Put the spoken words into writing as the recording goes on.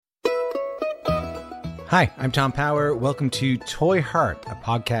Hi, I'm Tom Power. Welcome to Toy Heart, a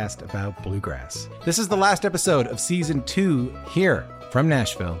podcast about bluegrass. This is the last episode of Season 2. Here from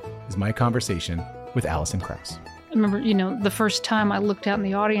Nashville is my conversation with Alison Krauss. I remember, the first time I looked out in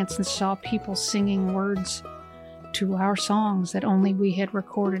the audience and saw people singing words to our songs that only we had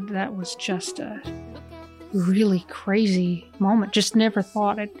recorded. That was just a really crazy moment. Just never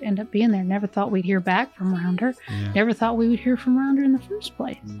thought it'd end up being there. Never thought we'd hear back from Rounder. Yeah. Never thought we would hear from Rounder in the first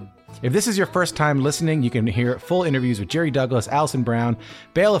place. If this is your first time listening, you can hear full interviews with Jerry Douglas, Alison Brown,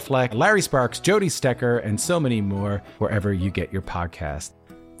 Bela Fleck, Larry Sparks, Jody Stecker, and so many more wherever you get your podcast.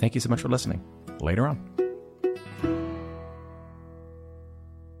 Thank you so much for listening. Later on.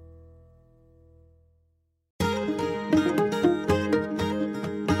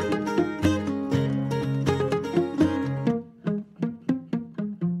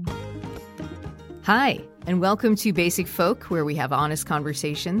 Hi, and welcome to Basic Folk, where we have honest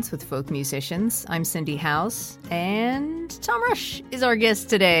conversations with folk musicians. I'm Cindy House, and Tom Rush is our guest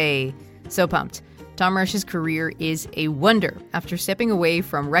today. So pumped. Tom Rush's career is a wonder. After stepping away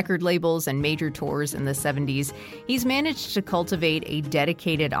from record labels and major tours in the 70s, he's managed to cultivate a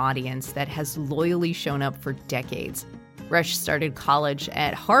dedicated audience that has loyally shown up for decades. Rush started college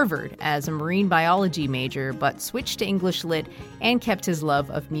at Harvard as a marine biology major, but switched to English Lit and kept his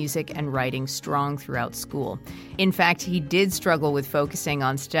love of music and writing strong throughout school. In fact, he did struggle with focusing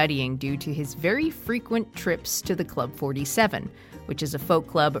on studying due to his very frequent trips to the Club 47, which is a folk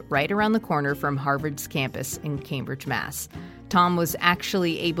club right around the corner from Harvard's campus in Cambridge, Mass. Tom was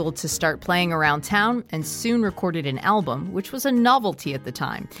actually able to start playing around town and soon recorded an album, which was a novelty at the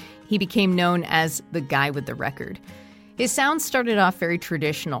time. He became known as the guy with the record. His sound started off very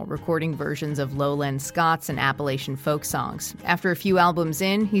traditional, recording versions of lowland Scots and Appalachian folk songs. After a few albums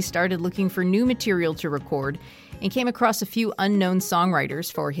in, he started looking for new material to record and came across a few unknown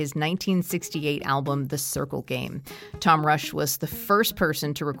songwriters for his 1968 album, The Circle Game. Tom Rush was the first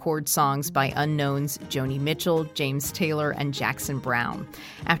person to record songs by unknowns Joni Mitchell, James Taylor, and Jackson Browne.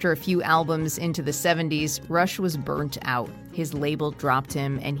 After a few albums into the 70s, Rush was burnt out. His label dropped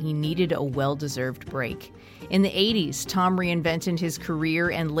him, and he needed a well-deserved break. In the 80s, Tom reinvented his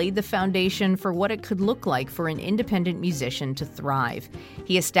career and laid the foundation for what it could look like for an independent musician to thrive.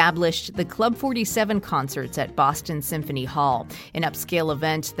 He established the Club 47 concerts at Boston Symphony Hall, an upscale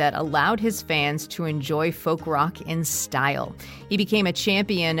event that allowed his fans to enjoy folk rock in style. He became a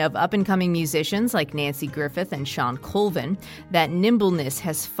champion of up-and-coming musicians like Nancy Griffith and Shawn Colvin. That nimbleness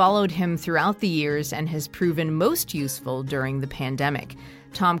has followed him throughout the years and has proven most useful during the pandemic.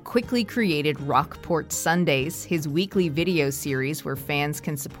 Tom quickly created Rockport Sundays, his weekly video series where fans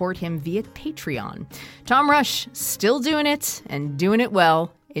can support him via Patreon. Tom Rush, still doing it, and doing it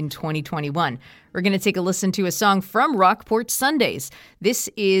well in 2021. We're going to take a listen to a song from Rockport Sundays. This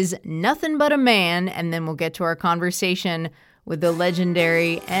is Nothing But a Man, and then we'll get to our conversation with the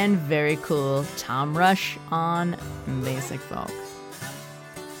legendary and very cool Tom Rush on Basic Folk.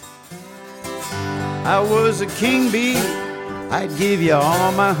 I was a king bee, I'd give you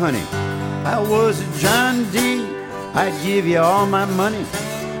all my honey. I was a John D, I'd give you all my money.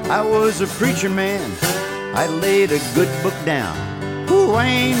 I was a preacher man, I laid a good book down. Ooh, I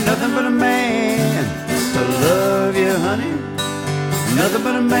ain't nothing but a man to love you, honey. Nothing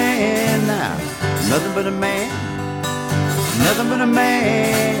but a man now, nothing but a man. Nothing but a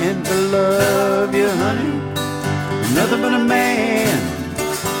man to love you, honey. Nothing but a man.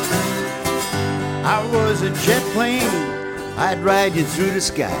 I was a jet plane, I'd ride you through the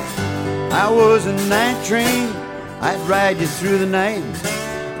sky. I was a night train, I'd ride you through the night.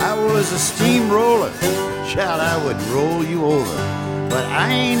 I was a steamroller, child, I would roll you over. But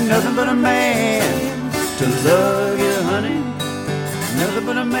I ain't nothing but a man to love you, honey. Nothing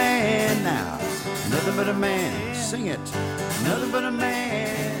but a man now, nothing but a man. Sing it. Nothing but a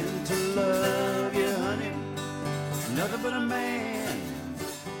man to love you, honey. Nothing but a man.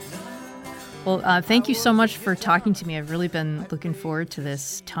 Well, thank you so much for talking to me. I've really been looking forward to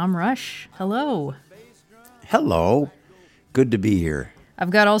this. Tom Rush, hello. Hello. Good to be here.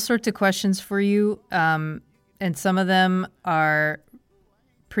 I've got all sorts of questions for you, and some of them are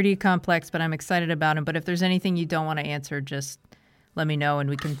pretty complex, but I'm excited about them. But if there's anything you don't want to answer, just let me know,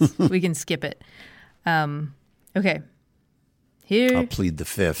 and we can skip it. Okay. Here. I'll plead the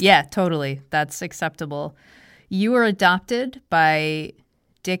fifth. Yeah, totally. That's acceptable. You were adopted by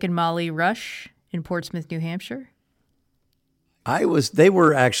Dick and Molly Rush in Portsmouth, New Hampshire? They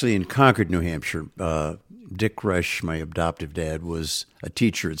were actually in Concord, New Hampshire. Dick Rush, my adoptive dad, was a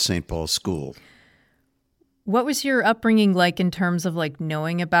teacher at St. Paul's School. What was your upbringing like in terms of like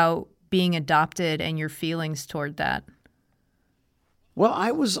knowing about being adopted and your feelings toward that? Well,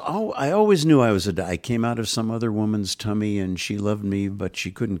 I always knew I came out of some other woman's tummy, and she loved me, but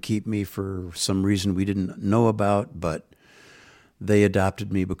she couldn't keep me for some reason we didn't know about, but they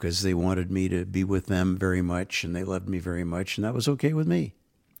adopted me because they wanted me to be with them very much, and they loved me very much, and that was okay with me.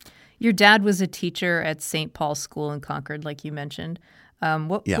 Your dad was a teacher at St. Paul's School in Concord, like you mentioned.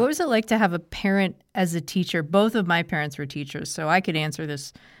 What was it like to have a parent as a teacher? Both of my parents were teachers, so I could answer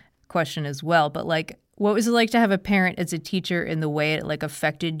this question as well. But what was it like to have a parent as a teacher in the way it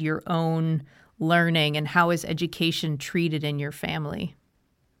affected your own learning, and how is education treated in your family?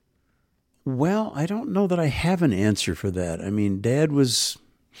 Well, I don't know that I have an answer for that. I mean, Dad was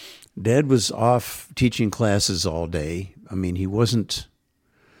off teaching classes all day. I mean, he wasn't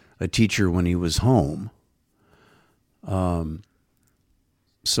a teacher when he was home.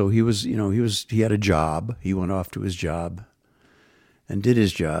 So he had a job. He went off to his job and did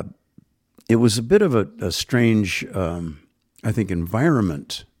his job. It was a bit of a strange, I think,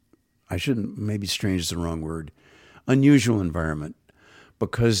 environment. Maybe strange is the wrong word. Unusual environment,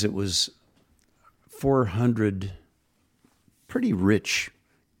 because it was 400 pretty rich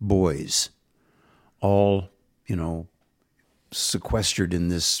boys, all, sequestered in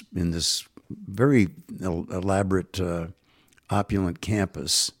this very elaborate, opulent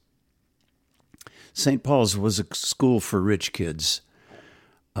campus. St. Paul's was a school for rich kids.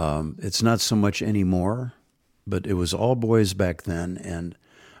 It's not so much anymore, but it was all boys back then. And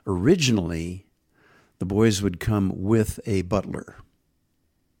originally, the boys would come with a butler,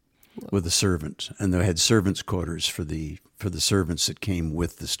 with a servant, and they had servants' quarters for the servants that came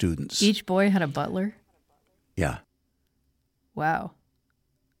with the students. Each boy had a butler? Yeah. Wow.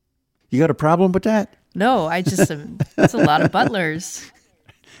 You got a problem with that? No, it's a lot of butlers.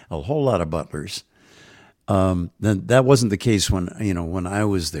 A whole lot of butlers. Then that wasn't the case when I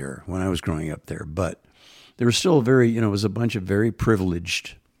was there, when I was growing up there. But there were still it was a bunch of very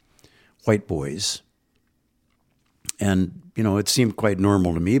privileged white boys. And, it seemed quite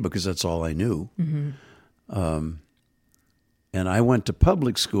normal to me because that's all I knew. Mm-hmm. And I went to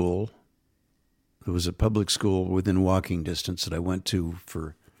public school. There was a public school within walking distance that I went to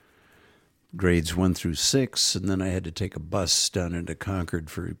for grades 1 through 6, and then I had to take a bus down into Concord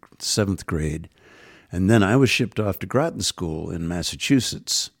for 7th grade. And then I was shipped off to Groton School in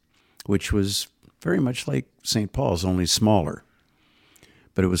Massachusetts, which was very much like St. Paul's, only smaller.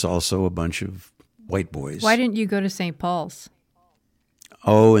 But it was also a bunch of white boys. Why didn't you go to St. Paul's?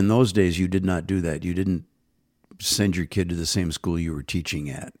 Oh, in those days, you did not do that. You didn't send your kid to the same school you were teaching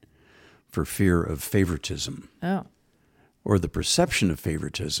at for fear of favoritism. Oh. Or the perception of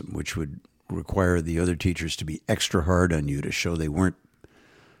favoritism, which would require the other teachers to be extra hard on you to show they weren't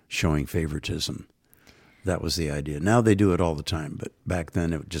showing favoritism. That was the idea. Now they do it all the time, but back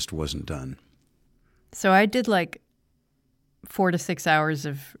then it just wasn't done. So I did 4 to 6 hours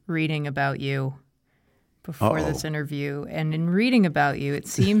of reading about you before this interview. And in reading about you, it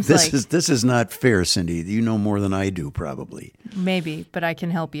seems this is not fair, Cindy. You know more than I do, probably. Maybe, but I can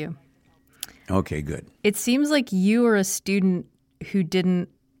help you. Okay, good. It seems like you are a student who didn't,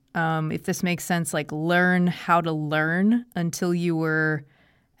 if this makes sense, learn how to learn until you were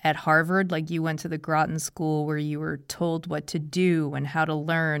at Harvard. You went to the Groton School where you were told what to do and how to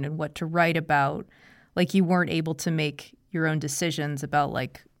learn and what to write about. You weren't able to make your own decisions about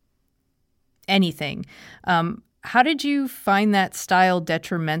anything. How did you find that style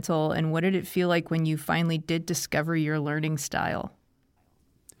detrimental, and what did it feel like when you finally did discover your learning style?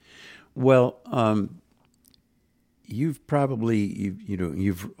 Well, you've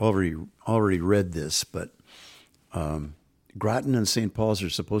already read this, but Groton and St. Paul's are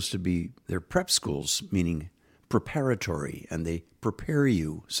supposed to be, they're prep schools, meaning preparatory, and they prepare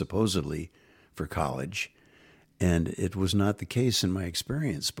you supposedly for college. And it was not the case in my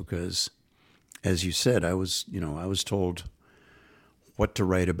experience because, as you said, I was told what to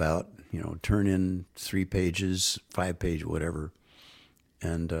write about, turn in 3 pages, 5 pages, whatever.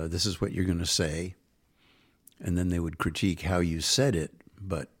 And this is what you're going to say. And then they would critique how you said it.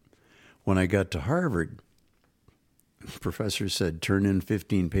 But when I got to Harvard, the professor said, turn in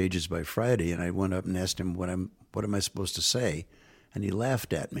 15 pages by Friday. And I went up and asked him, what am I supposed to say? And he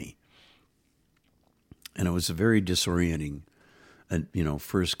laughed at me. And it was a very disorienting,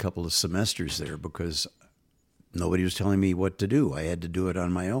 first couple of semesters there because nobody was telling me what to do. I had to do it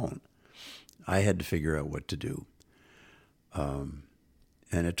on my own. I had to figure out what to do.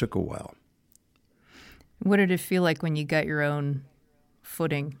 And it took a while. What did it feel like when you got your own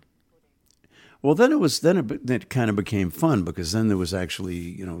footing? Well, then it kind of became fun because then there was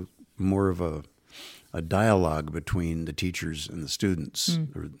actually, more of a dialogue between the teachers and the students,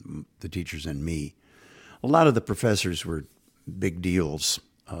 or the teachers and me. A lot of the professors were big deals.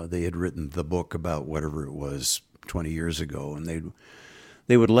 They had written the book about whatever it was 20 years ago, and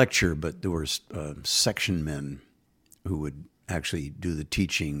they would lecture, but there were section men who would actually do the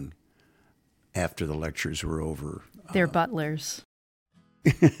teaching after the lectures were over. They're butlers.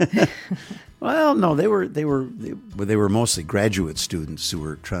 Well, no, they were mostly graduate students who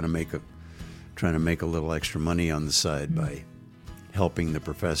were trying to make a little extra money on the side by helping the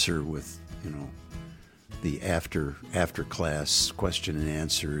professor with, the after class question and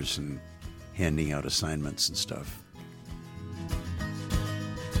answers and handing out assignments and stuff.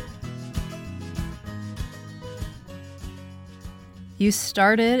 You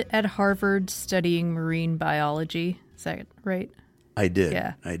started at Harvard studying marine biology. Is that right? I did.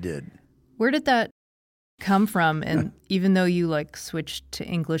 Yeah. I did. Where did that come from? And even though you switched to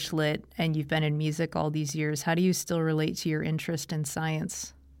English Lit and you've been in music all these years, how do you still relate to your interest in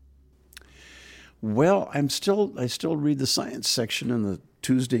science? Well, I still read the science section in the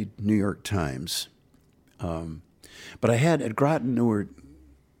Tuesday New York Times. But I had at Groton, there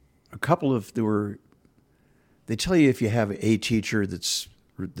were they tell you if you have a teacher that's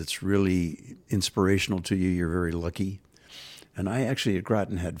really inspirational to you, you're very lucky. And I actually at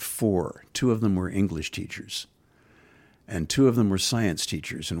Groton had 4. 2 of them were English teachers, and 2 of them were science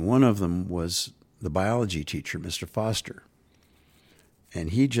teachers, and one of them was the biology teacher, Mr. Foster.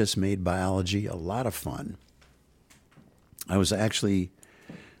 And he just made biology a lot of fun. I was actually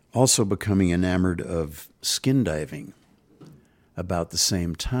also becoming enamored of skin diving about the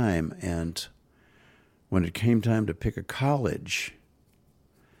same time, and when it came time to pick a college,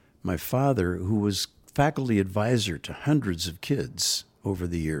 my father, who was faculty advisor to hundreds of kids over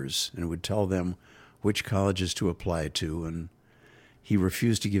the years and would tell them which colleges to apply to, and he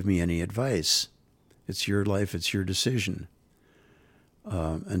refused to give me any advice. It's your life, it's your decision.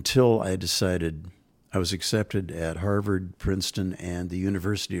 Until I decided I was accepted at Harvard, Princeton, and the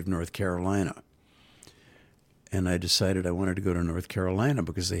University of North Carolina. And I decided I wanted to go to North Carolina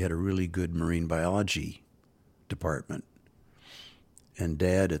because they had a really good marine biology department. And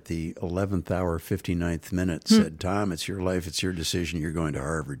Dad, at the 11th hour, 59th minute, said, "Tom, it's your life, it's your decision, you're going to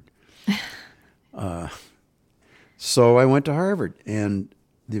Harvard." So I went to Harvard, and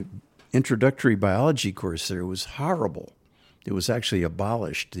the introductory biology course there was horrible. It was actually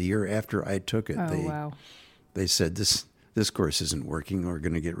abolished the year after I took it. Wow. They said, this course isn't working, we're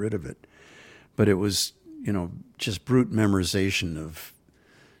going to get rid of it. But it was, just brute memorization of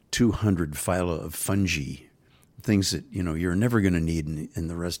 200 phyla of fungi, things that, you're never going to need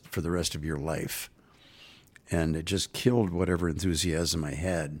for the rest of your life. And it just killed whatever enthusiasm I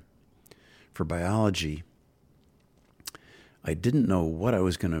had for biology. I didn't know that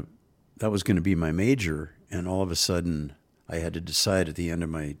was going to be my major, and all of a sudden I had to decide at the end of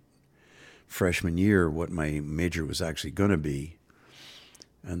my freshman year what my major was actually going to be.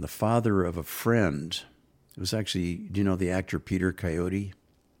 And the father of a friend, it was actually, do you know the actor Peter Coyote?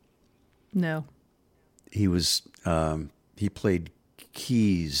 No. He was, he played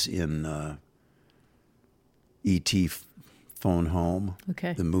Keys in E.T. Phone Home,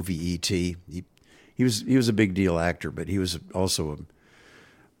 Okay. the movie E.T. He was a big deal actor, but he was also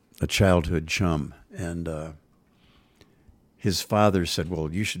a childhood chum. And his father said,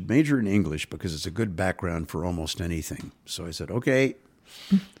 "Well, you should major in English because it's a good background for almost anything." So I said, "Okay."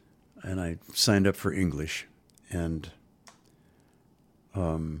 And I signed up for English. And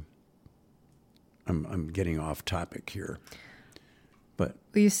I'm getting off topic here. But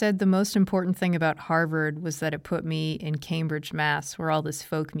Well, you said the most important thing about Harvard was that it put me in Cambridge, Mass., where all this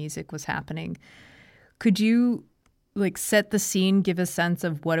folk music was happening. Could you set the scene, give a sense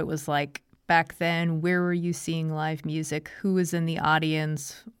of what it was like back then? Where were you seeing live music? Who was in the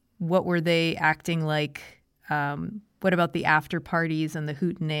audience? What were they acting like? What about the after parties and the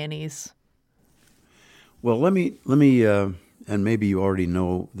hootenannies? well, let me, and maybe you already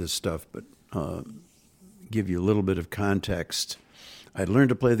know this stuff, but give you a little bit of context. I'd learned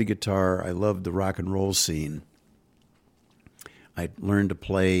to play the guitar. I loved the rock and roll scene. I learned to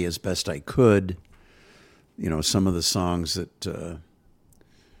play as best I could, some of the songs that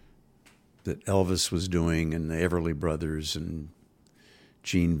Elvis was doing, and the Everly Brothers and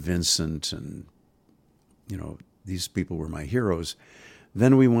Gene Vincent, and these people were my heroes.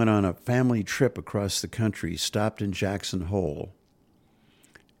 Then we went on a family trip across the country, stopped in Jackson Hole,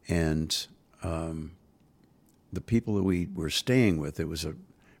 and the people that we were staying with, it was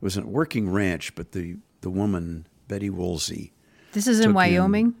a working ranch, but the woman, Betty Woolsey. This is in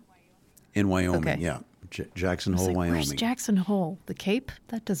Wyoming? In Wyoming, Okay. yeah. Jackson Hole, Wyoming. Where's Jackson Hole? The Cape?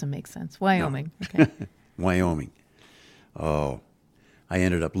 That doesn't make sense. Wyoming. No. Okay. Wyoming. Oh, I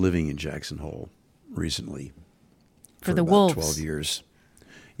ended up living in Jackson Hole recently. For the about Wolves. 12 years.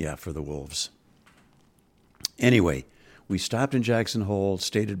 Yeah, for the Wolves. Anyway, we stopped in Jackson Hole,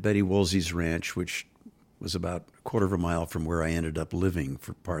 stayed at Betty Woolsey's ranch, which was about a quarter of a mile from where I ended up living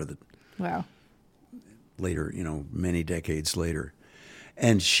for part of the Wow. later, many decades later.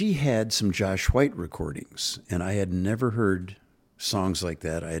 And she had some Josh White recordings, and I had never heard songs like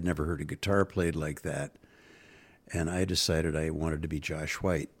that. I had never heard a guitar played like that. And I decided I wanted to be Josh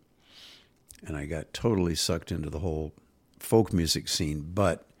White. And I got totally sucked into the whole folk music scene,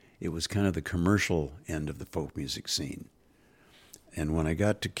 but it was kind of the commercial end of the folk music scene. And when I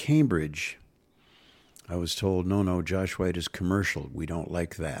got to Cambridge, I was told, no, Josh White is commercial. We don't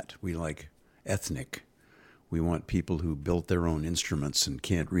like that. We like ethnic. We want people who built their own instruments and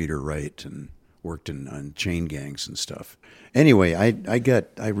can't read or write and worked on chain gangs and stuff. Anyway,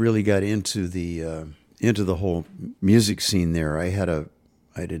 I really got into the whole music scene there. I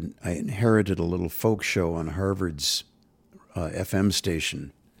inherited a little folk show on Harvard's FM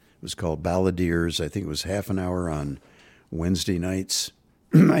station. It was called Balladeers. I think it was half an hour on Wednesday nights.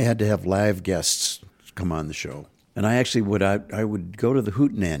 I had to have live guests come on the show. And I actually would go to the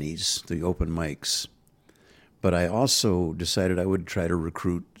Hootenannies, the open mics, but I also decided I would try to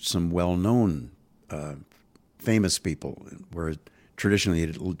recruit some well-known, famous people, where traditionally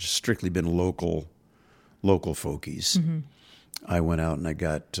it had strictly been local folkies. Mm-hmm. I went out and I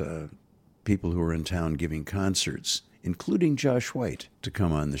got people who were in town giving concerts, including Josh White, to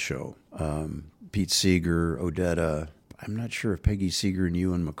come on the show. Pete Seeger, Odetta. I'm not sure if Peggy Seeger and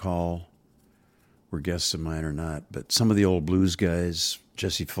Ewan McCall were guests of mine or not, but some of the old blues guys,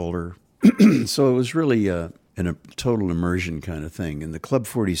 Jesse Fuller. So it was really a total immersion kind of thing. And the Club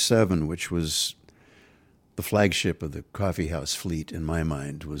 47, which was the flagship of the coffee house fleet in my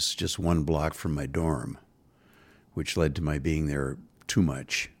mind, was just one block from my dorm, which led to my being there too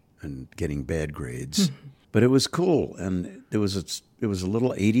much and getting bad grades. Mm-hmm. But it was cool, and it was a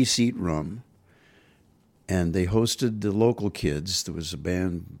little 80-seat room, and they hosted the local kids. There was a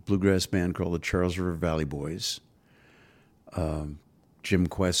bluegrass band called the Charles River Valley Boys, Jim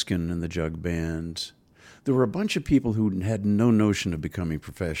Kweskin and the Jug Band. There were a bunch of people who had no notion of becoming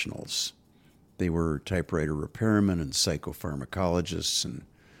professionals. They were typewriter repairmen and psychopharmacologists, and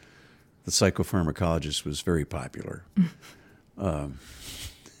the psychopharmacologist was very popular.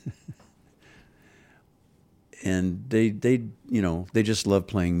 And they just loved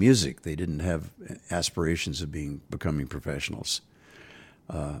playing music. They didn't have aspirations of becoming professionals.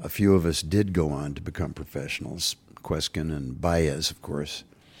 A few of us did go on to become professionals, Kweskin and Baez, of course,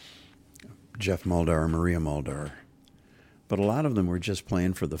 Jeff Muldar, Maria Muldar. But a lot of them were just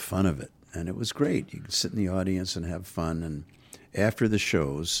playing for the fun of it, and it was great. You could sit in the audience and have fun. And after the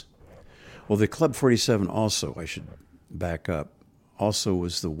shows, well, the Club 47 also, I should back up, also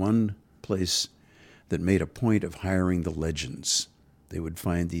was the one place that made a point of hiring the legends. They would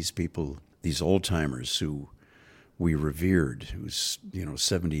find these people, these old-timers who we revered, whose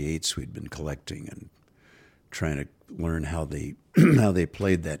 78s we'd been collecting and trying to learn how they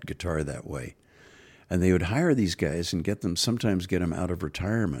played that guitar that way. And they would hire these guys and sometimes get them out of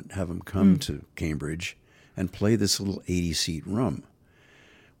retirement, have them come to Cambridge and play this little 80-seat room,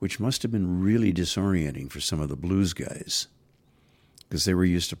 which must have been really disorienting for some of the blues guys, because they were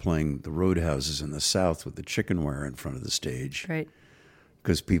used to playing the roadhouses in the South with the chicken wire in front of the stage. Right.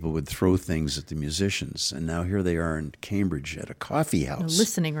 Because people would throw things at the musicians. And now here they are in Cambridge at a coffee house. A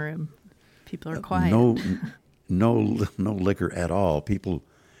listening room. People are quiet. No liquor at all. People,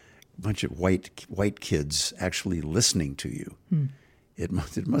 a bunch of white kids actually listening to you. It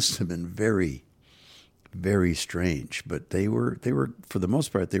must have been very, very strange. But they were for the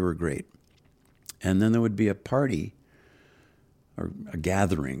most part, they were great. And then there would be a party or a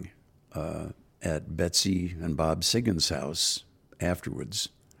gathering at Betsy and Bob Siggins' house afterwards,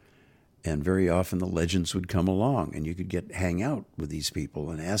 and very often the legends would come along, and you could hang out with these people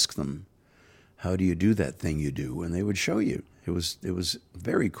and ask them, how do you do that thing you do? And they would show you. It was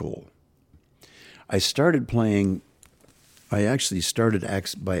very cool. I started playing. I actually started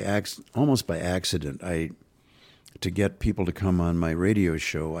almost by accident. To get people to come on my radio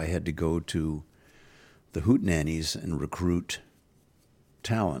show, I had to go to the Hootenannies and recruit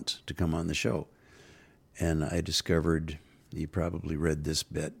talent to come on the show. And I discovered, you probably read this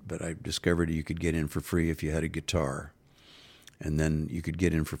bit, but I discovered you could get in for free if you had a guitar. And then you could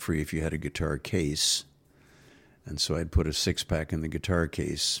get in for free if you had a guitar case. And so I'd put a 6-pack in the guitar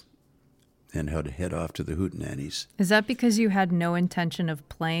case and had to head off to the Hootenannies. Is that because you had no intention of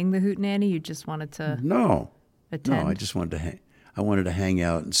playing the Hootenanny? You just wanted to attend? No, I just wanted to I wanted to hang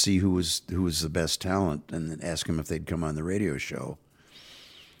out and see who was the best talent and then ask them if they'd come on the radio show.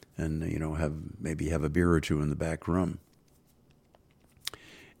 and have a beer or two in the back room.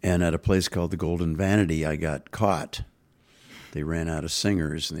 And at a place called the Golden Vanity, I got caught. They ran out of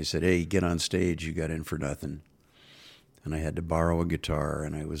singers, and they said, "Hey, get on stage. You got in for nothing." And I had to borrow a guitar,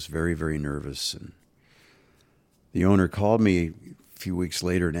 and I was very, very nervous. And the owner called me a few weeks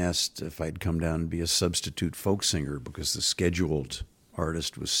later and asked if I'd come down and be a substitute folk singer because the scheduled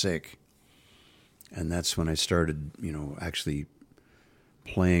artist was sick. And that's when I started, actually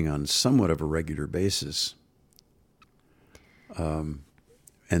playing on somewhat of a regular basis. And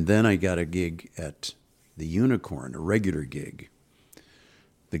then I got a gig at the Unicorn, a regular gig.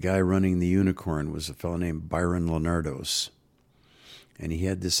 The guy running the Unicorn was a fellow named Byron Leonardos. And he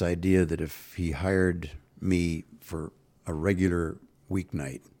had this idea that if he hired me for a regular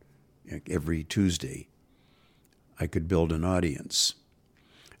weeknight, like every Tuesday, I could build an audience.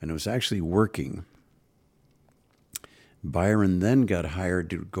 And it was actually working. Byron then got hired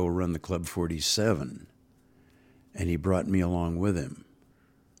to go run the Club 47, and he brought me along with him.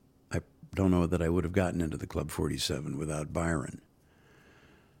 I don't know that I would have gotten into the Club 47 without Byron.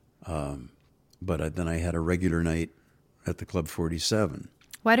 But then I had a regular night at the Club 47.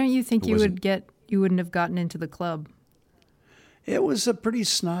 Why don't you think you wouldn't have gotten into the club? It was a pretty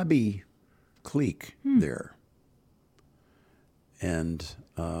snobby clique there. And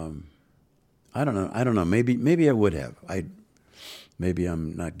I don't know. Maybe I would have. Maybe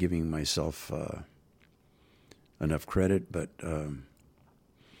I'm not giving myself enough credit. But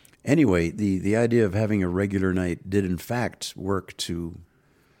anyway, the idea of having a regular night did in fact work to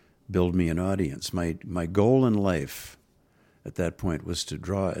build me an audience. My goal in life at that point was to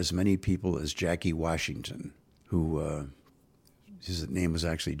draw as many people as Jackie Washington, who his name was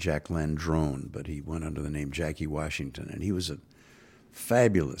actually Jack Landrone, but he went under the name Jackie Washington, and he was a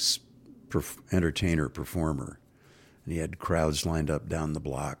fabulous entertainer, performer, and he had crowds lined up down the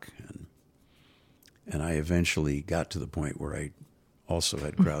block, and I eventually got to the point where I also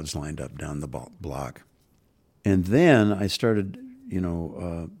had crowds lined up down the block. And then I started,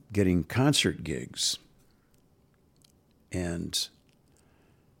 getting concert gigs, and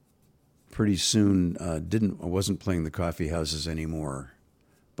pretty soon I wasn't playing the coffee houses anymore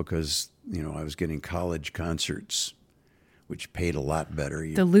because, I was getting college concerts, which paid a lot better.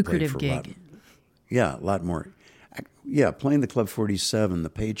 The lucrative gig. A lot more. Yeah, playing the Club 47, the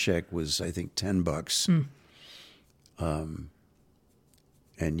paycheck was, I think, $10. And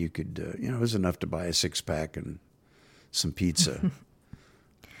you could, it was enough to buy a six-pack and some pizza.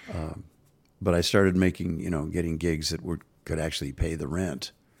 But I started getting gigs that could actually pay the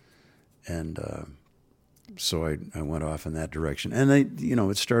rent. And so I went off in that direction. And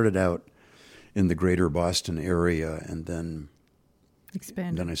it started out in the greater Boston area, and then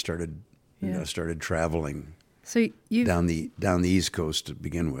expanded. Then I started, started traveling. So down the East Coast to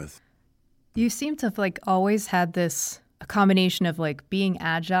begin with. You seem to have always had a combination of being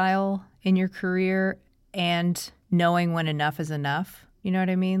agile in your career and knowing when enough is enough. You know what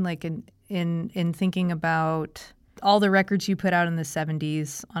I mean? In thinking about all the records you put out in the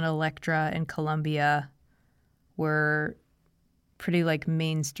 70s on Elektra and Columbia were pretty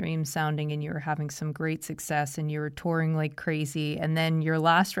mainstream sounding, and you were having some great success, and you were touring like crazy. And then your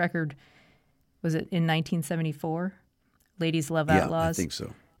last record, was it in 1974? Ladies Love Outlaws? Yeah, I think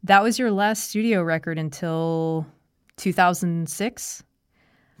so. That was your last studio record until 2006?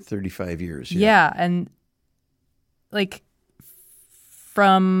 35 years, Yeah, and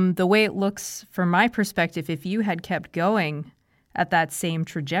from the way it looks from my perspective, if you had kept going at that same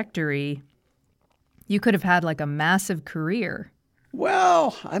trajectory, you could have had a massive career.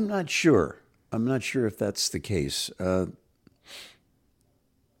 Well, I'm not sure. I'm not sure if that's the case.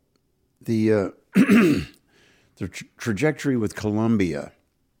 The trajectory with Columbia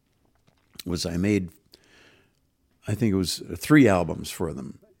was I think it was 3 albums for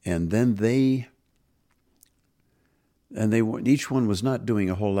them, and then each one was not doing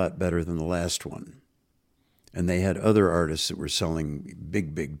a whole lot better than the last one, and they had other artists that were selling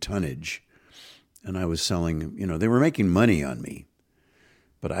big tonnage, and I was selling. They were making money on me,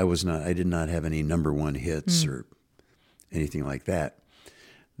 but I was not. I did not have any number one hits or anything like that.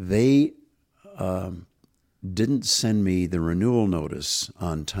 They didn't send me the renewal notice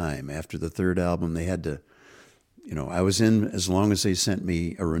on time. After the 3rd album, they had to, I was in as long as they sent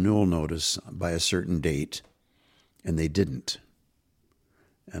me a renewal notice by a certain date, and they didn't.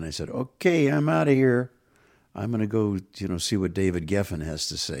 And I said, okay, I'm out of here. I'm going to go, see what David Geffen has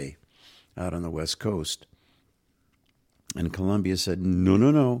to say out on the West Coast. And Columbia said,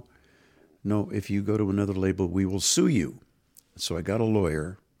 no, if you go to another label, we will sue you. So I got a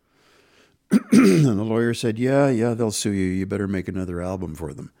lawyer. And the lawyer said, yeah, they'll sue you. You better make another album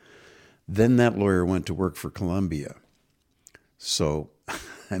for them. Then that lawyer went to work for Columbia. So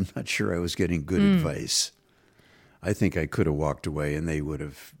I'm not sure I was getting good advice. I think I could have walked away and they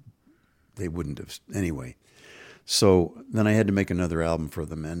wouldn't have. Anyway, so then I had to make another album for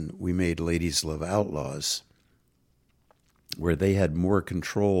them, and we made Ladies Love Outlaws, where they had more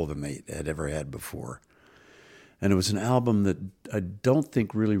control than they had ever had before. And it was an album that I don't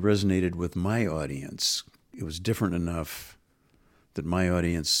think really resonated with my audience. It was different enough that my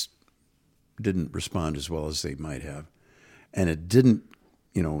audience didn't respond as well as they might have. And it didn't,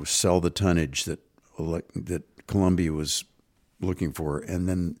 sell the tonnage that Columbia was looking for. And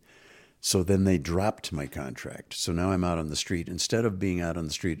then they dropped my contract. So now I'm out on the street. Instead of being out on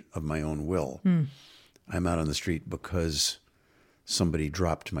the street of my own will, I'm out on the street because somebody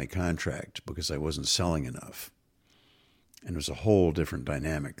dropped my contract because I wasn't selling enough. And it was a whole different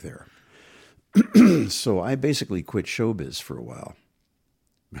dynamic there. So I basically quit showbiz for a while.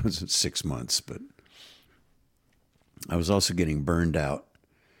 It was 6 months, but I was also getting burned out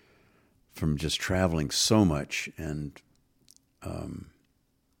from just traveling so much. And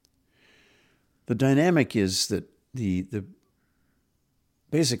the dynamic is that the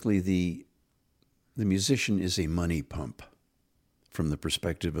musician is a money pump from the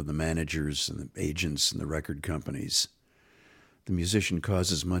perspective of the managers and the agents and the record companies. The musician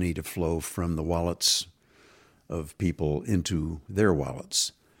causes money to flow from the wallets of people into their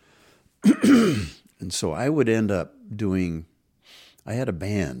wallets. And so I would end up I had a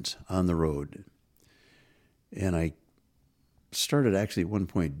band on the road, and I started actually at one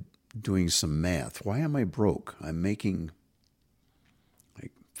point doing some math. Why am I broke? I'm making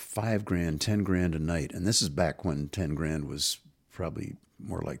like $5,000, $10,000 a night. And this is back when $10,000 was probably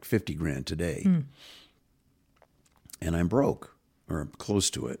more like $50,000 today. And I'm broke, or close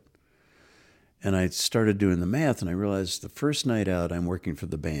to it. And I started doing the math, and I realized the first night out, I'm working for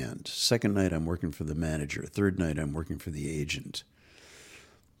the band. Second night, I'm working for the manager. Third night, I'm working for the agent.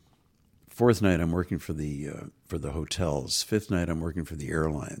 Fourth night, I'm working for the hotels. Fifth night, I'm working for the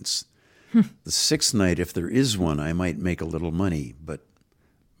airlines. The sixth night, if there is one, I might make a little money, but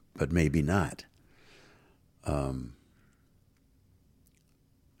maybe not.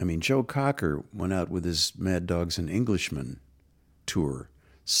 Joe Cocker went out with his Mad Dogs and Englishmen tour,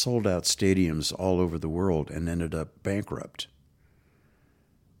 sold out stadiums all over the world, and ended up bankrupt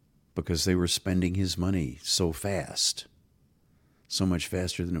because they were spending his money so fast, so much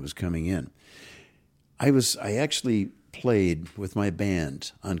faster than it was coming in. I actually played with my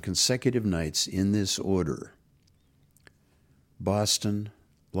band on consecutive nights in this order: Boston,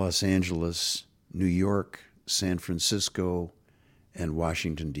 Los Angeles, New York, San Francisco, and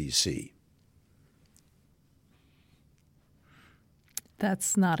Washington, D.C.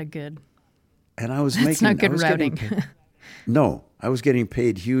 That's not a good. And I was That's not good routing. No, I was getting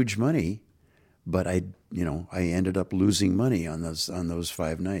paid huge money, but I ended up losing money on those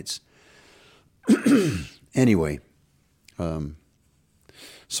 5 nights. Anyway,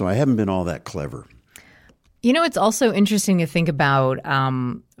 so I haven't been all that clever. It's also interesting to think about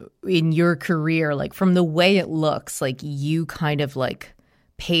in your career, like from the way it looks, like you kind of like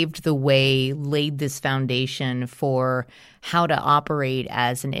paved the way, laid this foundation for how to operate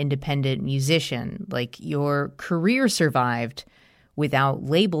as an independent musician. Like your career survived without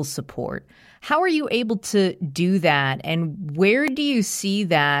label support. How are you able to do that? And where do you see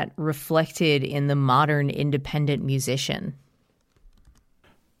that reflected in the modern independent musician?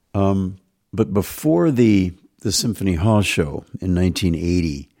 But before the Symphony Hall show in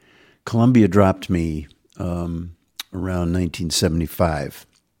 1980, Columbia dropped me around 1975.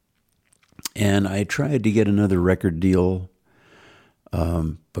 And I tried to get another record deal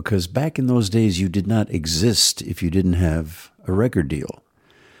because back in those days, you did not exist if you didn't have a record deal.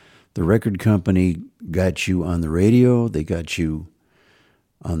 The record company got you on the radio. They got you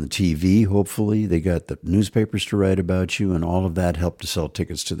on the TV, hopefully. They got the newspapers to write about you, and all of that helped to sell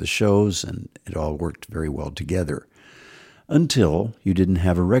tickets to the shows, and it all worked very well together until you didn't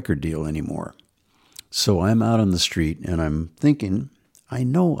have a record deal anymore. So I'm out on the street, and I'm thinking, I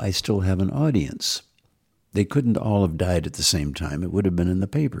know I still have an audience. They couldn't all have died at the same time. It would have been in the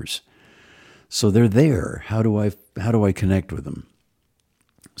papers. So they're there. How do I connect with them?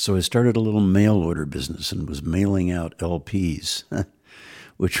 So I started a little mail order business and was mailing out LPs,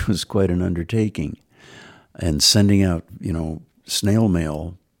 which was quite an undertaking, and sending out, snail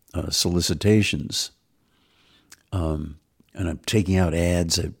mail solicitations. And I'm taking out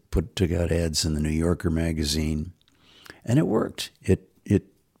ads. I took out ads in the New Yorker magazine, and it worked.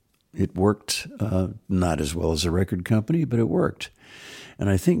 It worked not as well as a record company, but it worked. And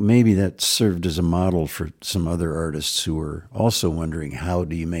I think maybe that served as a model for some other artists who were also wondering, how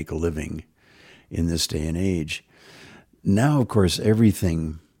do you make a living in this day and age? Now, of course,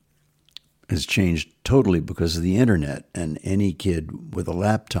 everything has changed totally because of the internet, and any kid with a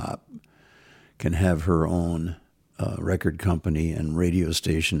laptop can have her own record company and radio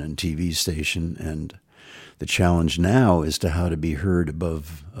station and TV station. And the challenge now is to how to be heard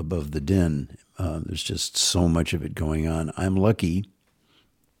above the din. There's just so much of it going on. I'm lucky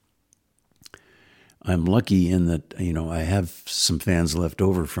in that, I have some fans left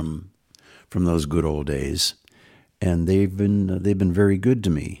over from those good old days, and they've been very good to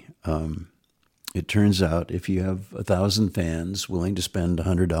me. It turns out if you have 1,000 fans willing to spend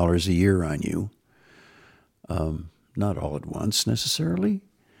 $100 a year on you, not all at once necessarily,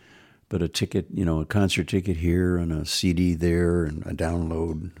 but a ticket, a concert ticket here and a CD there and a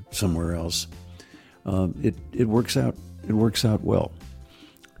download somewhere else, it works out. It works out well.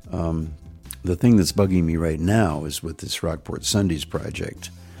 The thing that's bugging me right now is with this Rockport Sundays project.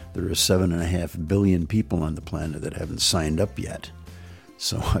 There are 7.5 billion people on the planet that haven't signed up yet,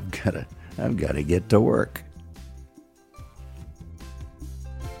 so I've got to get to work.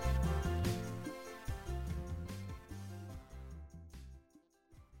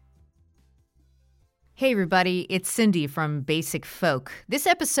 Hey everybody, it's Cindy from Basic Folk. This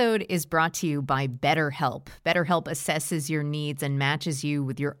episode is brought to you by BetterHelp. BetterHelp assesses your needs and matches you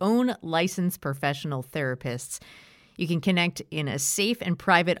with your own licensed professional therapists. You can connect in a safe and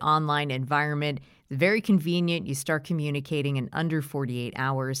private online environment. It's very convenient. You start communicating in under 48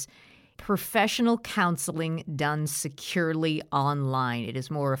 hours. Professional counseling done securely online. It is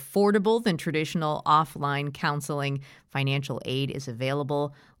more affordable than traditional offline counseling. Financial aid is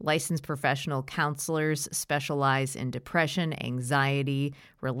available. Licensed professional counselors specialize in depression, anxiety,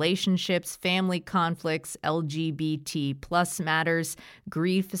 relationships, family conflicts, LGBT plus matters,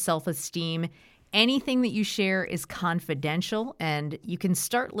 grief, self-esteem. Anything that you share is confidential, and you can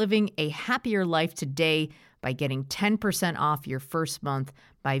start living a happier life today by getting 10% off your first month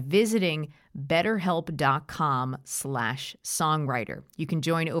by visiting betterhelp.com/songwriter. You can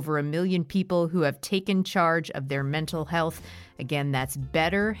join over 1 million people who have taken charge of their mental health. Again, that's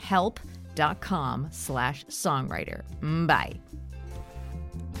betterhelp.com/songwriter. Bye.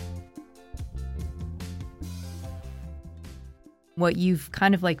 What you've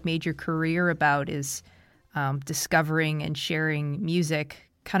kind of like made your career about is discovering and sharing music,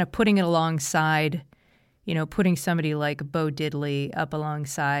 kind of putting it alongside, putting somebody like Bo Diddley up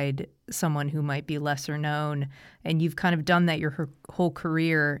alongside someone who might be lesser known. And you've kind of done that your whole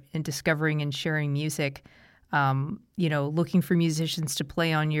career in discovering and sharing music, looking for musicians to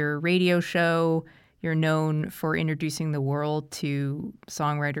play on your radio show. You're known for introducing the world to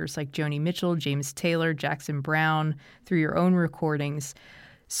songwriters like Joni Mitchell, James Taylor, Jackson Browne through your own recordings.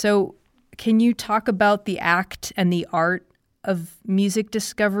 So can you talk about the act and the art of music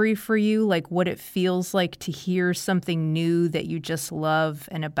discovery for you, like what it feels like to hear something new that you just love,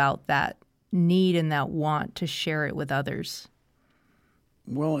 and about that need and that want to share it with others?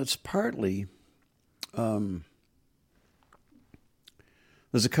 Well, it's partly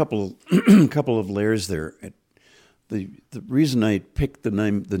there's a couple of layers there. The reason I picked the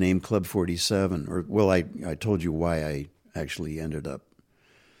name Club 47, I told you why I actually ended up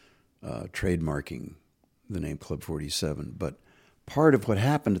trademarking the name Club 47. But part of what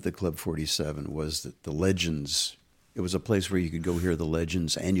happened at the Club 47 was that the legends, it was a place where you could go hear the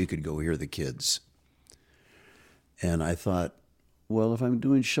legends and you could go hear the kids. And I thought, well, if I'm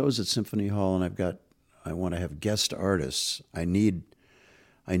doing shows at Symphony Hall and I want to have guest artists, I need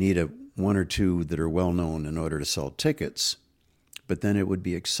one or two that are well known in order to sell tickets. But then it would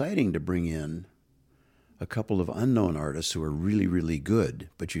be exciting to bring in a couple of unknown artists who are really, really good,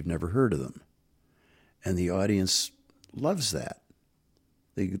 but you've never heard of them. And the audience loves that.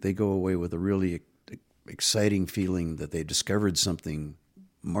 They go away with a really exciting feeling that they discovered something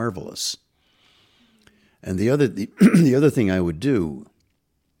marvelous. And the other thing I would do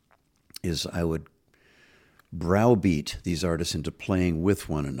is I would browbeat these artists into playing with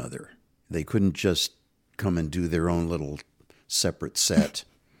one another. They couldn't just come and do their own little separate set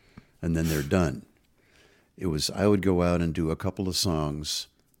and then they're done. I would go out and do a couple of songs.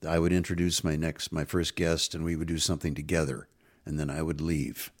 I would introduce my first guest, and we would do something together, and then I would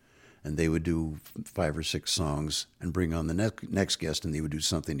leave. And they would do 5 or 6 songs and bring on the next guest, and they would do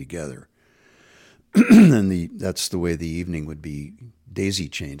something together. And that's the way the evening would be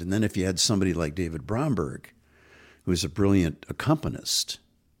daisy-chained. And then if you had somebody like David Bromberg, who's a brilliant accompanist,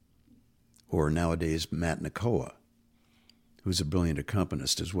 or nowadays Matt Nakoa, who's a brilliant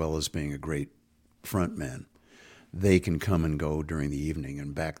accompanist as well as being a great frontman, they can come and go during the evening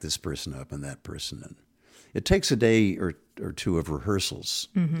and back this person up and that person. And it takes a day or two of rehearsals.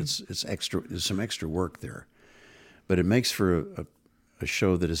 It's extra. There's some extra work there, but it makes for a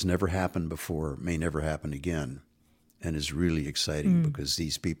show that has never happened before, may never happen again, and is really exciting because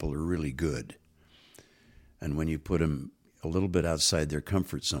these people are really good. And when you put them a little bit outside their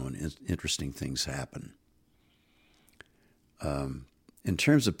comfort zone, interesting things happen. In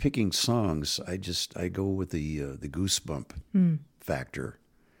terms of picking songs, I go with the goosebump factor.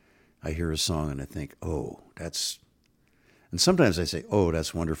 I hear a song and I think, oh, that's, and sometimes I say, oh,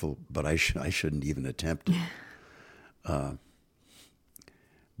 that's wonderful, but I shouldn't even attempt it.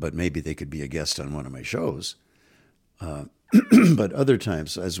 But maybe they could be a guest on one of my shows. But other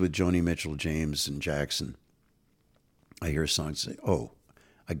times, as with Joni Mitchell, James, and Jackson, I hear songs and say, oh,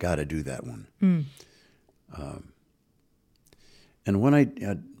 I got to do that one. And when I,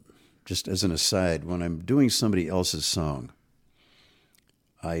 just as an aside, when I'm doing somebody else's song,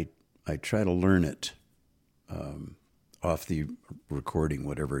 I try to learn it off the recording,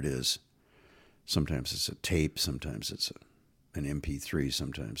 whatever it is. Sometimes it's a tape, sometimes it's an MP3,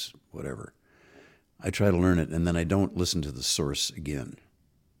 sometimes whatever. I try to learn it, and then I don't listen to the source again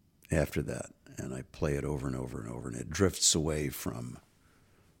after that. And I play it over and over and over, and it drifts away from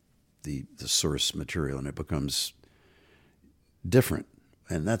the source material, and it becomes different.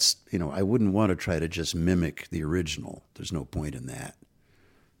 And that's, I wouldn't want to try to just mimic the original. There's no point in that.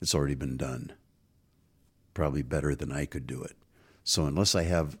 It's already been done, probably better than I could do it. So unless I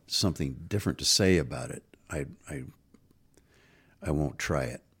have something different to say about it, I won't try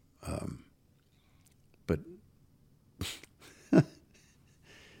it. But I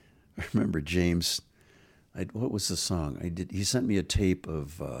remember James, what was the song? He sent me a tape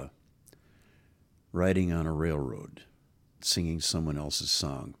of Riding on a Railroad, singing someone else's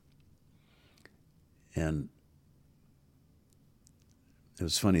song. And it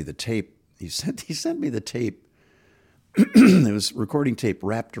was funny, the tape, he sent me the tape. It was recording tape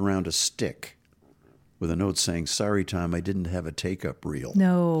wrapped around a stick with a note saying, "Sorry, Tom, I didn't have a take-up reel."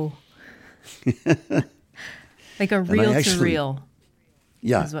 No. Like a reel-to-reel.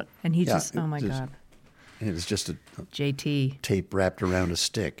 Yeah. And he just, oh my God. It was just a JT tape wrapped around a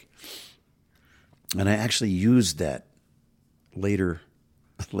stick. And I actually used that later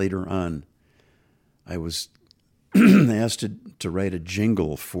on. I was asked to write a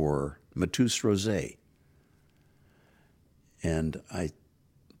jingle for Matisse Rosé. And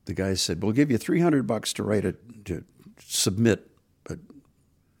the guy said, "We'll give you $300 to submit a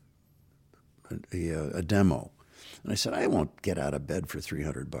demo." And I said, "I won't get out of bed for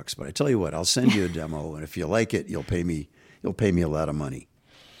 $300, but I tell you what, I'll send you a demo, and if you like it, you'll pay me a lot of money."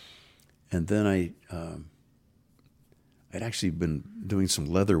 And then I'd actually been doing some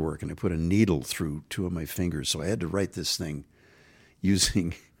leather work, and I put a needle through two of my fingers, so I had to write this thing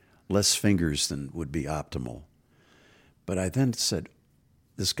using less fingers than would be optimal. But I then said,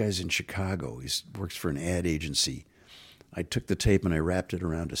 this guy's in Chicago. He works for an ad agency. I took the tape and I wrapped it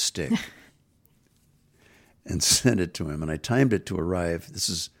around a stick and sent it to him. And I timed it to arrive.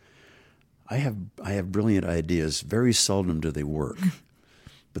 I have brilliant ideas. Very seldom do they work,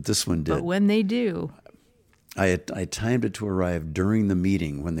 but this one did. But when they do, I timed it to arrive during the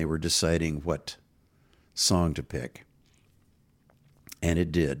meeting when they were deciding what song to pick, and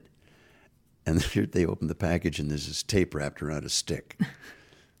it did. And they opened the package, and there's this tape wrapped around a stick.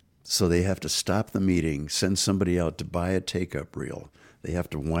 So they have to stop the meeting, send somebody out to buy a take-up reel. They have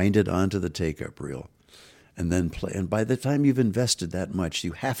to wind it onto the take-up reel, and then play. And by the time you've invested that much,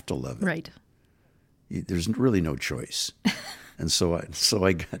 you have to love it. Right. There's really no choice. And so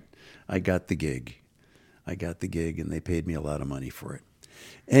I got the gig. I got the gig, and they paid me a lot of money for it.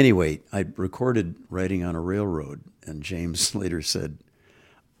 Anyway, I recorded Riding on a Railroad, and James later said,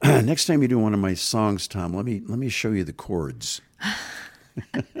 "Next time you do one of my songs, Tom, let me show you the chords."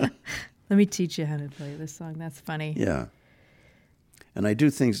 Let me teach you how to play this song. That's funny. Yeah. And I do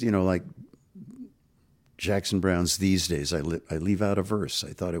things, like Jackson Browne's These Days. I leave out a verse.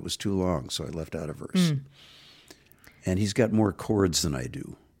 I thought it was too long, so I left out a verse. And he's got more chords than I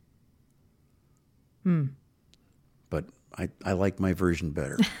do. But I like my version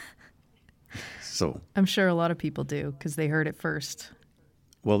better. So I'm sure a lot of people do because they heard it first.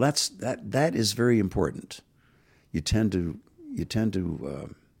 Well, that is very important. You tend to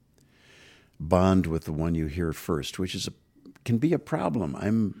bond with the one you hear first, which can be a problem.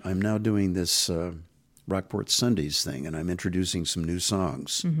 I'm now doing this Rockport Sundays thing, and I'm introducing some new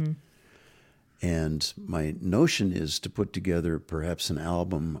songs. Mm-hmm. And my notion is to put together perhaps an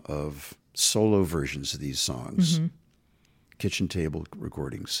album of solo versions of these songs, kitchen table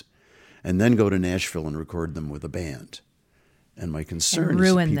recordings, and then go to Nashville and record them with a band. And my concern and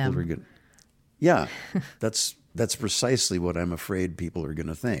is ruin that people them. are going. Yeah, that's precisely what I'm afraid people are going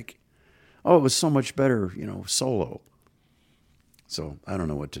to think. Oh, it was so much better, solo. So I don't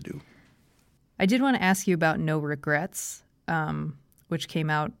know what to do. I did want to ask you about No Regrets, which came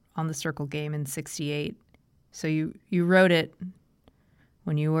out on the Circle Game in '68. So you wrote it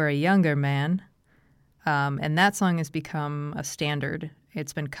when you were a younger man, and that song has become a standard.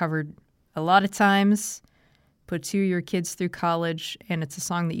 It's been covered a lot of times, put two of your kids through college, and it's a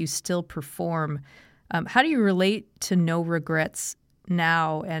song that you still perform. How do you relate to No Regrets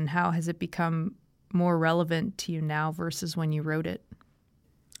now, and how has it become more relevant to you now versus when you wrote it?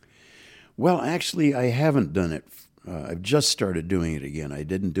 Well, actually, I haven't done it. I've just started doing it again. I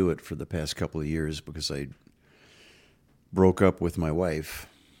didn't do it for the past couple of years because I broke up with my wife,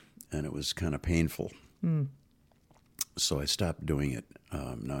 and it was kind of painful. So I stopped doing it.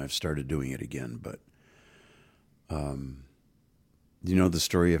 Now I've started doing it again. But do you know the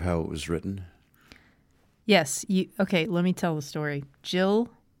story of how it was written? Yes. Okay, let me tell the story. Jill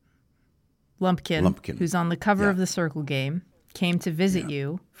Lumpkin, who's on the cover of the Circle Game, came to visit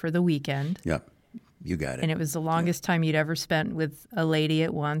you for the weekend. Yeah, you got it. And it was the longest time you'd ever spent with a lady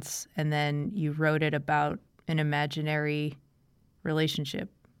at once. And then you wrote it about an imaginary relationship.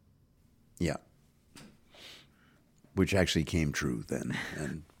 Yeah. Which actually came true then.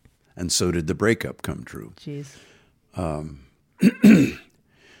 And so did the breakup come true. Jeez.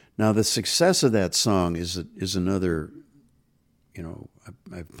 Now, the success of that song is another,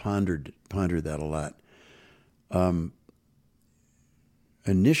 I've pondered that a lot.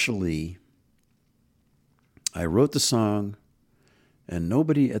 Initially, I wrote the song, and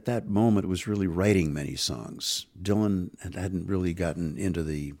nobody at that moment was really writing many songs. Dylan hadn't really gotten into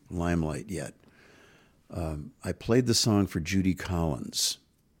the limelight yet. I played the song for Judy Collins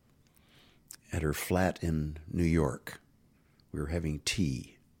at her flat in New York. We were having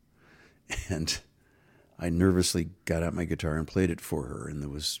tea, and I nervously got out my guitar and played it for her. And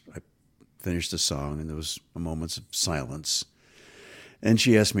I finished the song, and there was a moment of silence. And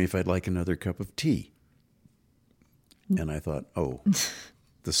she asked me if I'd like another cup of tea. And I thought, oh,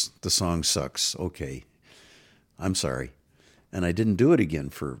 the song sucks. Okay, I'm sorry. And I didn't do it again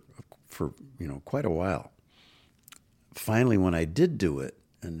for quite a while. Finally, when I did do it,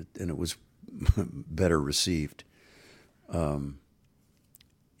 and it was better received,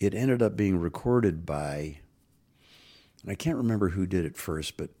 it ended up being recorded by, and I can't remember who did it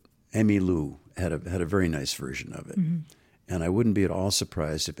first, but Emmylou had a very nice version of it. Mm-hmm. And I wouldn't be at all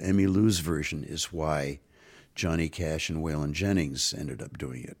surprised if Emmylou's version is why Johnny Cash and Waylon Jennings ended up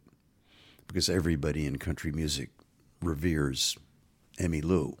doing it, because everybody in country music reveres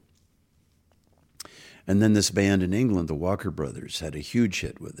Emmylou. And then this band in England, the Walker Brothers, had a huge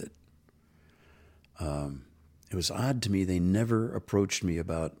hit with it. It was odd to me, they never approached me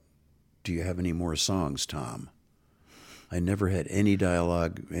about, do you have any more songs, Tom? I never had any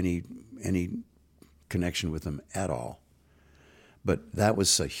dialogue, any connection with them at all. But that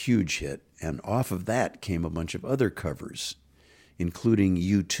was a huge hit, and off of that came a bunch of other covers, including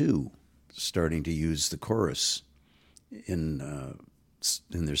U2 starting to use the chorus in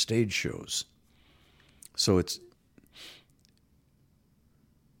their stage shows. So it's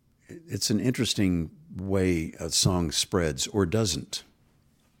an interesting way a song spreads or doesn't.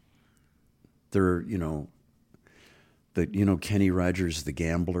 There are, Kenny Rogers, The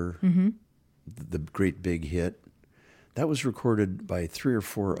Gambler, mm-hmm. the great big hit. That was recorded by 3 or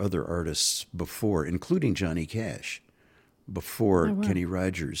 4 other artists before, including Johnny Cash, before Kenny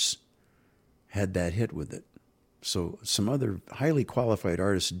Rogers had that hit with it. So some other highly qualified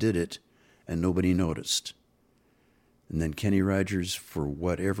artists did it, and nobody noticed. And then Kenny Rogers, for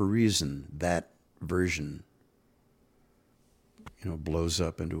whatever reason, that version, blows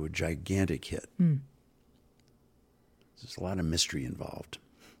up into a gigantic hit. Mm. There's a lot of mystery involved.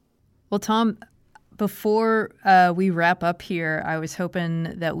 Well, Tom, before we wrap up here, I was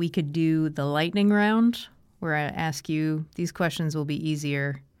hoping that we could do the lightning round, where I ask you, these questions will be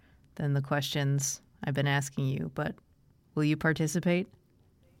easier than the questions I've been asking you, but will you participate?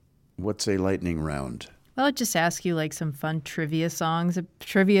 What's a lightning round? Well, I'll just ask you like some fun trivia songs,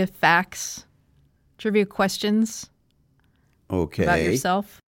 trivia facts, trivia questions. Okay. About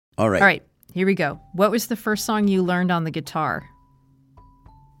yourself. All right. All right, here we go. What was the first song you learned on the guitar?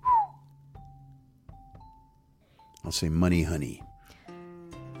 I'll say Money Honey.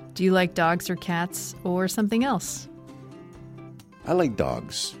 Do you like dogs or cats or something else? I like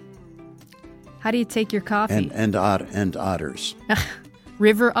dogs. How do you take your coffee? And otters.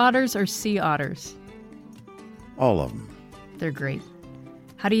 River otters or sea otters? All of them. They're great.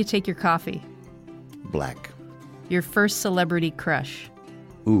 How do you take your coffee? Black. Your first celebrity crush?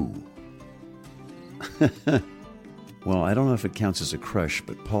 Ooh. Well, I don't know if it counts as a crush,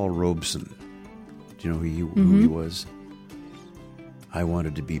 but Paul Robeson. Do you know who he was? I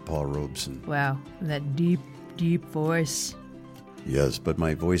wanted to be Paul Robeson. Wow, that deep, deep voice. Yes, but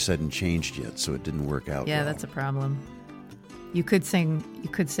my voice hadn't changed yet, so it didn't work out Yeah, well. that's a problem. You could sing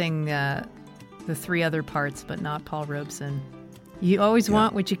the three other parts, but not Paul Robeson. You always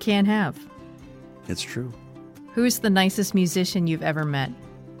want what you can't have. It's true. Who is the nicest musician you've ever met?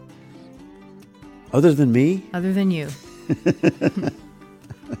 Other than me? Other than you.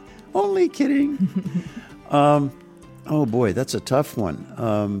 Only kidding. Oh boy, that's a tough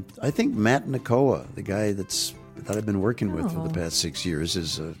one. I think Matt Nakoa, the guy that I've been working with for the past 6 years,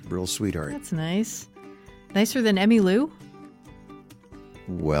 is a real sweetheart. That's nice. Nicer than Emmylou?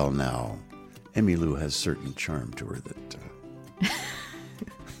 Well, now, Emmylou has certain charm to her that...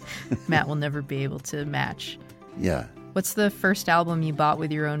 Matt will never be able to match. Yeah. What's the first album you bought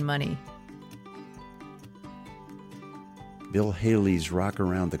with your own money? Bill Haley's Rock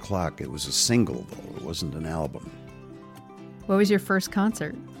Around the Clock. It was a single, though. It wasn't an album. What was your first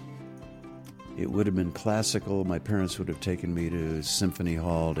concert? It would have been classical. My parents would have taken me to Symphony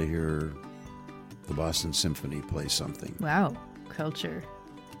Hall to hear the Boston Symphony play something. Wow, culture.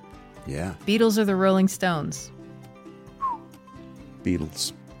 Yeah. Beatles or the Rolling Stones?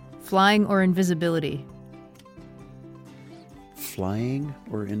 Beatles. Flying or invisibility? Flying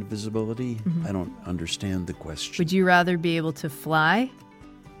or invisibility? I don't understand the question. Would you rather be able to fly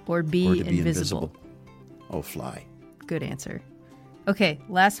or be, or to be invisible? Oh, fly. Good answer. Okay,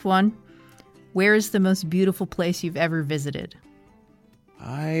 last one. Where is the most beautiful place you've ever visited?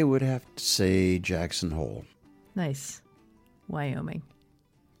 I would have to say Jackson Hole. Nice. Wyoming.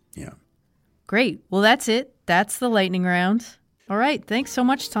 Yeah. Great. Well, that's it. That's the lightning round. All right. Thanks so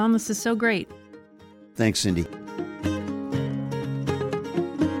much, Tom. This is so great. Thanks, Cindy.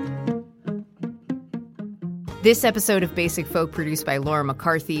 This episode of Basic Folk produced by Laura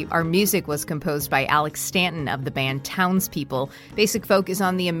McCarthy. Our music was composed by Alex Stanton of the band Townspeople. Basic Folk is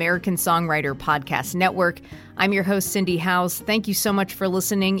on the American Songwriter Podcast Network. I'm your host, Cindy Howes. Thank you so much for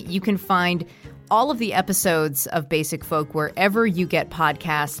listening. You can find all of the episodes of Basic Folk wherever you get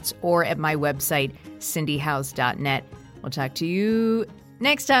podcasts or at my website, cindyhowes.net. We'll talk to you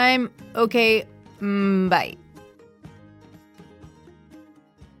next time. Okay, bye.